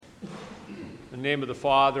In the name of the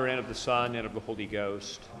Father, and of the Son, and of the Holy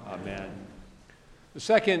Ghost. Amen. The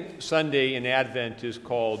second Sunday in Advent is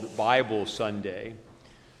called Bible Sunday.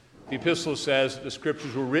 The epistle says that the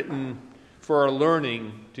scriptures were written for our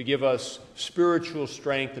learning, to give us spiritual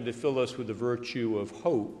strength and to fill us with the virtue of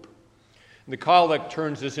hope. And the collect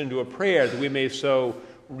turns this into a prayer that we may so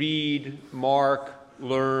read, mark,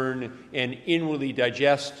 learn, and inwardly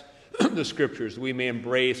digest the scriptures, that we may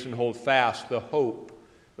embrace and hold fast the hope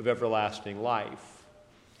of everlasting life.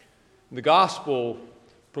 The gospel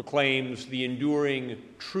proclaims the enduring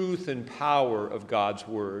truth and power of God's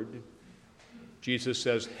word. Jesus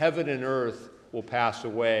says, "Heaven and earth will pass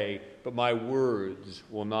away, but my words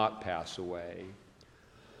will not pass away."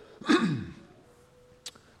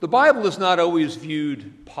 The Bible is not always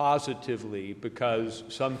viewed positively because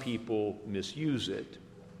some people misuse it.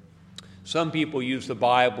 Some people use the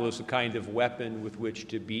Bible as a kind of weapon with which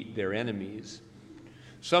to beat their enemies.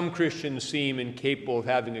 Some Christians seem incapable of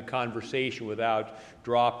having a conversation without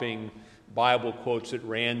dropping Bible quotes at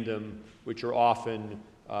random, which are often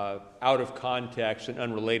out of context and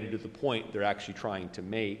unrelated to the point they're actually trying to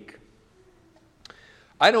make.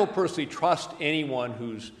 I don't personally trust anyone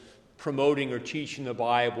who's promoting or teaching the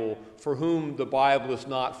Bible for whom the Bible is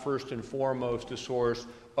not first and foremost a source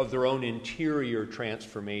of their own interior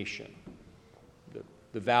transformation.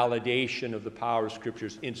 The validation of the power of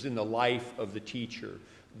Scriptures is in the life of the teacher.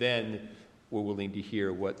 Then we're willing to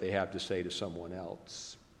hear what they have to say to someone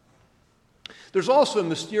else. There's also a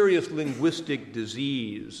mysterious linguistic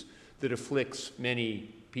disease that afflicts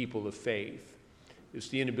many people of faith. It's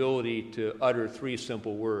the inability to utter three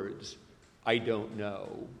simple words: I don't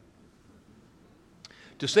know.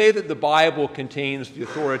 To say that the Bible contains the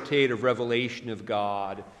authoritative revelation of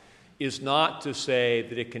God is not to say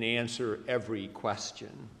that it can answer every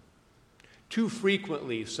question. Too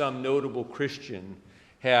frequently, some notable Christian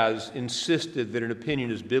has insisted that an opinion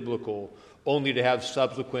is biblical only to have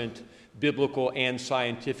subsequent biblical and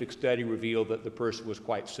scientific study reveal that the person was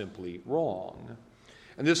quite simply wrong.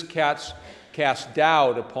 And this casts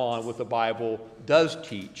doubt upon what the Bible does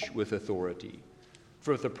teach with authority.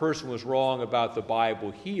 For if the person was wrong about the Bible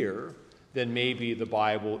here, then maybe the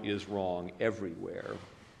Bible is wrong everywhere.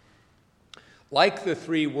 Like the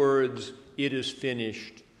three words, "it is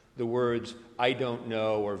finished," the words, "I don't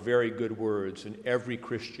know," are very good words, and every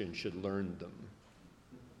Christian should learn them.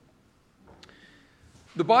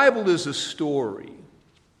 The Bible is a story.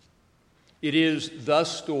 It is the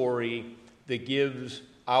story that gives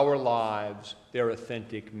our lives their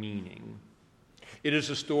authentic meaning. It is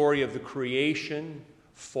a story of the creation,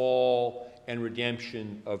 fall, and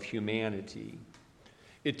redemption of humanity.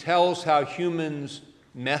 It tells how humans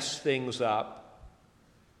mess things up,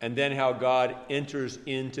 and then how God enters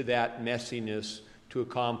into that messiness to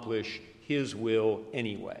accomplish his will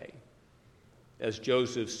anyway. As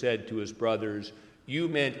Joseph said to his brothers, "You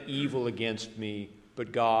meant evil against me,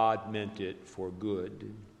 but God meant it for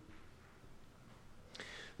good."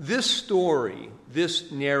 This story,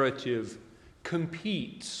 this narrative,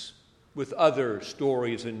 competes with other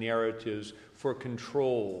stories and narratives for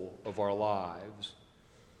control of our lives.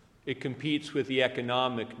 It competes with the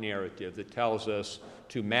economic narrative that tells us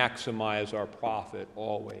to maximize our profit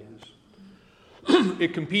always.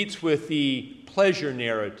 It competes with the pleasure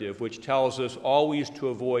narrative, which tells us always to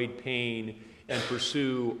avoid pain and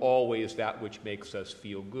pursue always that which makes us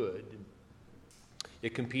feel good.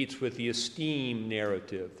 It competes with the esteem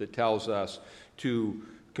narrative that tells us to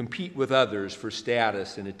compete with others for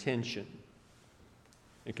status and attention.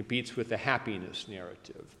 It competes with the happiness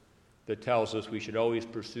narrative that tells us we should always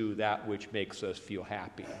pursue that which makes us feel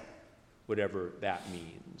happy, whatever that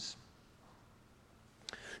means.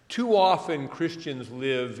 Too often, Christians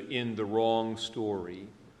live in the wrong story.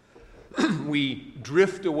 We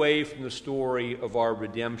drift away from the story of our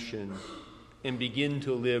redemption and begin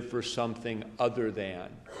to live for something other than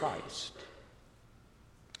Christ.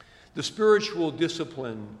 The spiritual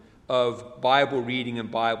discipline of Bible reading and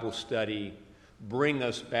Bible study bring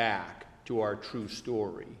us back to our true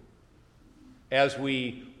story. As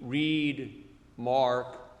we read,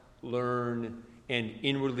 mark, learn, and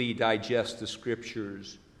inwardly digest the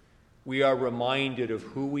Scriptures, we are reminded of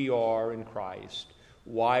who we are in Christ,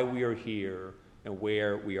 why we are here, and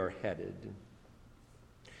where we are headed.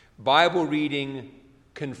 Bible reading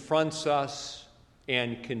confronts us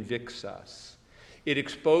and convicts us. It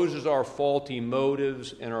exposes our faulty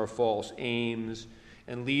motives and our false aims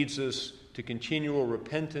and leads us to continual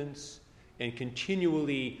repentance and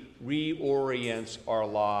continually reorients our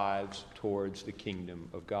lives towards the kingdom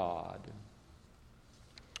of God.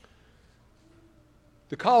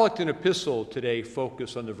 The collect and epistle today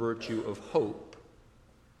focus on the virtue of hope.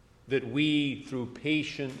 that we, through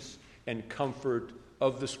patience and comfort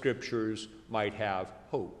of the Scriptures, might have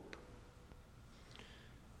hope.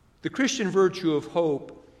 The Christian virtue of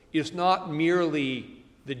hope is not merely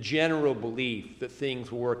the general belief that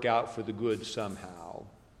things will work out for the good somehow.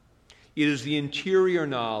 It is the interior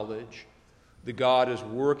knowledge that God is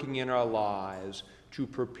working in our lives to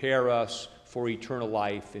prepare us for eternal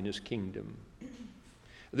life in His kingdom.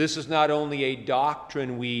 This is not only a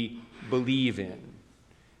doctrine we believe in,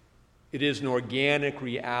 it is an organic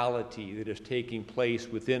reality that is taking place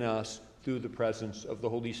within us through the presence of the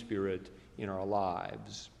Holy Spirit in our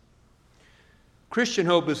lives. Christian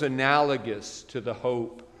hope is analogous to the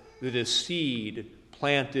hope that a seed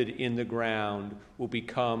planted in the ground will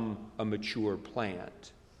become a mature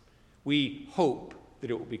plant. We hope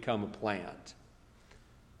that it will become a plant.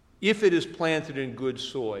 If it is planted in good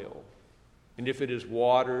soil, and if it is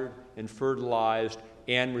watered and fertilized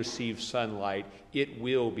and receives sunlight, it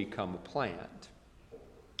will become a plant.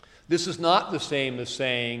 This is not the same as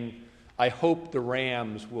saying, I hope the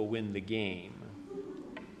Rams will win the game.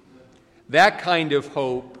 That kind of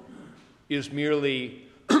hope is merely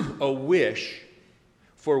a wish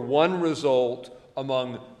for one result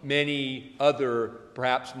among many other,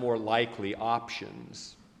 perhaps more likely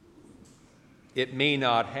options. It may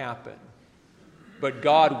not happen, but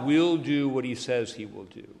God will do what He says He will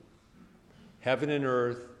do. Heaven and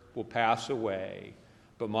earth will pass away,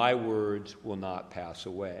 but my words will not pass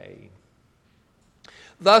away.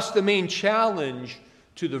 Thus, the main challenge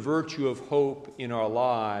to the virtue of hope in our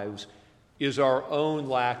lives is our own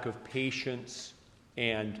lack of patience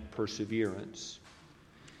and perseverance.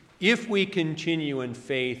 If we continue in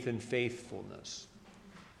faith and faithfulness,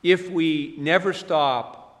 if we never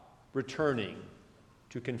stop returning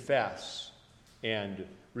to confess and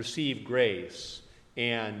receive grace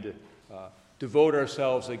and devote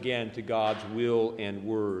ourselves again to God's will and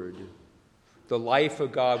word, the life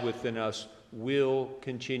of God within us will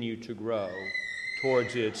continue to grow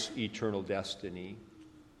towards its eternal destiny.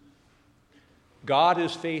 God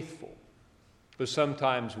is faithful, but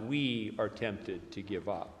sometimes we are tempted to give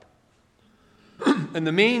up. And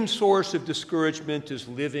the main source of discouragement is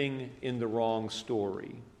living in the wrong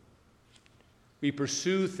story. We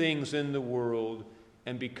pursue things in the world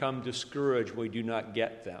and become discouraged when we do not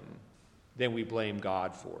get them. Then we blame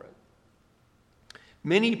God for it.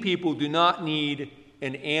 Many people do not need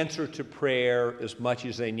an answer to prayer as much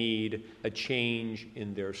as they need a change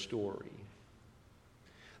in their story.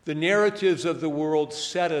 The narratives of the world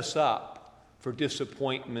set us up for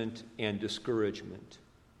disappointment and discouragement.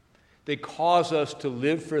 They cause us to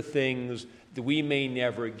live for things that we may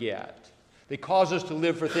never get. They cause us to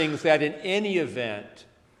live for things that in any event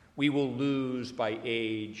we will lose by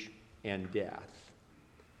age and death,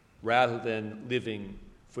 rather than living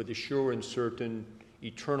for the sure and certain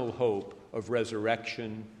eternal hope of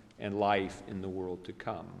resurrection and life in the world to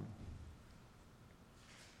come.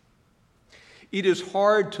 It is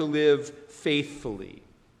hard to live faithfully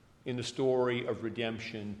in the story of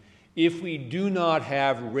redemption if we do not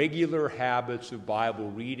have regular habits of Bible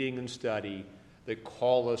reading and study that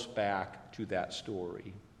call us back to that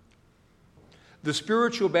story. The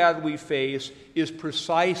spiritual battle we face is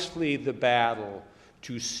precisely the battle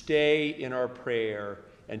to stay in our prayer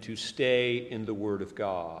and to stay in the Word of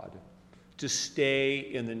God, to stay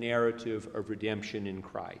in the narrative of redemption in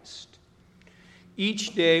Christ.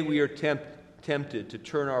 Each day we are tempted to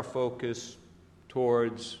turn our focus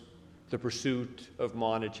towards the pursuit of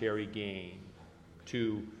monetary gain,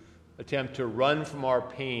 to attempt to run from our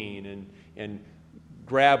pain and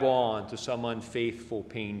grab on to some unfaithful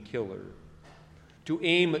painkiller, to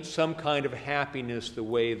aim at some kind of happiness the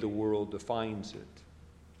way the world defines it.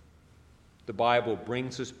 The Bible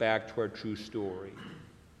brings us back to our true story,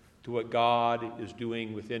 to what God is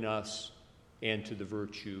doing within us, and to the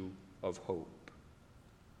virtue of hope.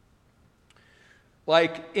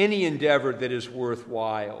 Like any endeavor that is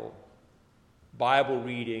worthwhile, Bible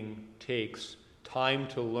reading takes time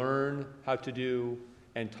to learn how to do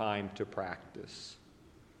and time to practice.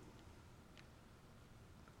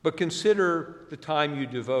 But consider the time you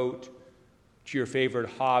devote to your favorite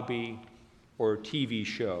hobby or TV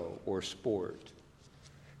show or sport.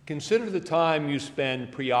 Consider the time you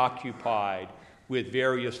spend preoccupied with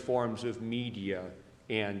various forms of media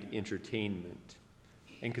and entertainment.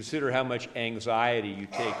 And consider how much anxiety you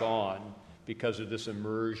take on because of this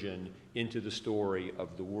immersion into the story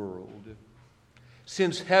of the world.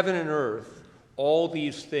 Since heaven and earth, all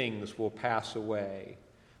these things will pass away,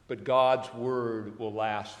 but God's word will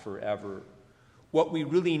last forever. What we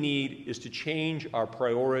really need is to change our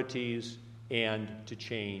priorities and to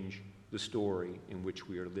change the story in which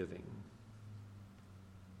we are living.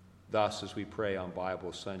 thus as we pray on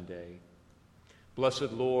Bible Sunday.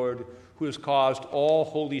 Blessed Lord, who has caused all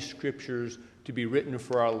holy scriptures to be written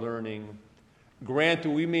for our learning, grant that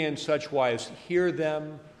we may in such wise hear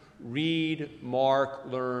them, read, mark,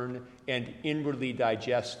 learn, and inwardly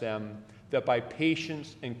digest them, that by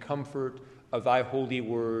patience and comfort of thy holy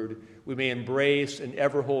word we may embrace and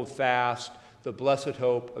ever hold fast the blessed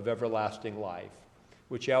hope of everlasting life,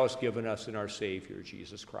 which thou hast given us in our Savior,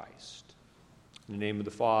 Jesus Christ. In the name of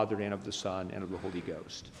the Father, and of the Son, and of the Holy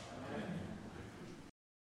Ghost. Amen.